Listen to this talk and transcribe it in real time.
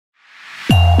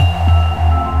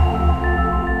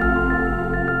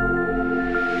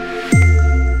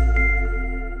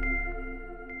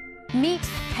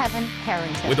Kevin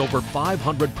Harrington. With over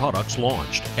 500 products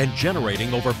launched and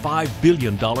generating over $5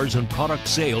 billion in product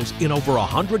sales in over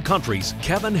 100 countries,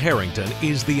 Kevin Harrington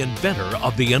is the inventor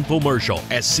of the infomercial,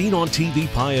 as seen on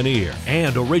TV pioneer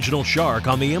and original shark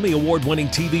on the Emmy Award-winning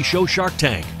TV show Shark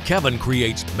Tank. Kevin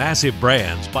creates massive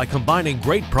brands by combining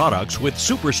great products with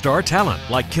superstar talent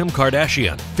like Kim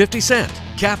Kardashian, 50 Cent,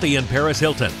 Kathy and Paris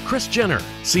Hilton, Kris Jenner,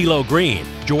 CeeLo Green,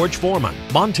 George Foreman,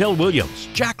 Montel Williams,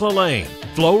 Jack LaLanne,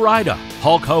 Flo Rida,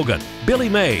 Hulk Hogan, Billy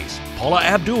Mays, Paula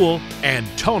Abdul, and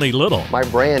Tony Little. My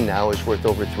brand now is worth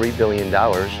over $3 billion.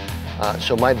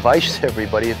 So my advice to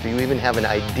everybody, if you even have an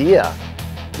idea,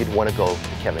 you'd want to go to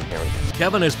Kevin Harrington.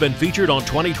 Kevin has been featured on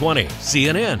 2020,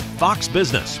 CNN, Fox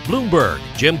Business, Bloomberg,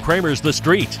 Jim Cramer's The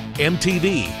Street,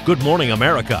 MTV, Good Morning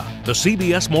America, the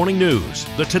CBS Morning News,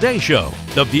 The Today Show,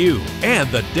 The View, and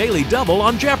The Daily Double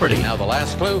on Jeopardy! Now the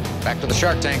last clue, back to the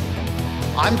Shark Tank.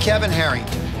 I'm Kevin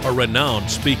Harrington. A renowned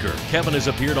speaker, Kevin has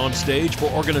appeared on stage for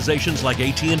organizations like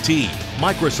AT&T,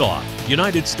 Microsoft,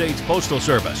 United States Postal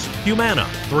Service, Humana,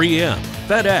 3M,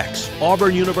 FedEx,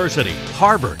 Auburn University,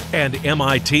 Harvard, and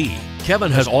MIT.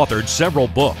 Kevin has authored several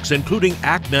books, including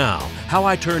Act Now, How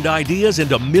I Turned Ideas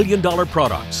into Million-Dollar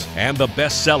Products, and the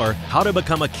bestseller, How to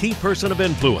Become a Key Person of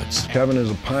Influence. Kevin is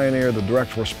a pioneer of the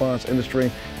direct response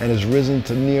industry and has risen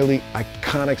to nearly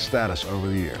iconic status over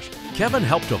the years. Kevin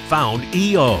helped to found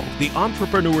EO, the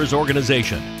Entrepreneurs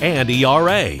Organization, and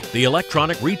ERA, the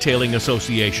Electronic Retailing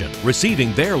Association,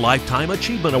 receiving their Lifetime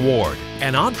Achievement Award.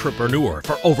 An entrepreneur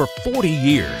for over 40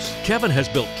 years, Kevin has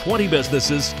built 20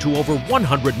 businesses to over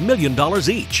 $100 million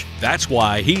each. That's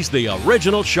why he's the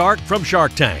original shark from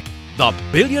Shark Tank, the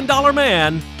billion-dollar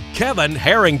man, Kevin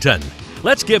Harrington.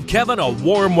 Let's give Kevin a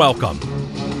warm welcome.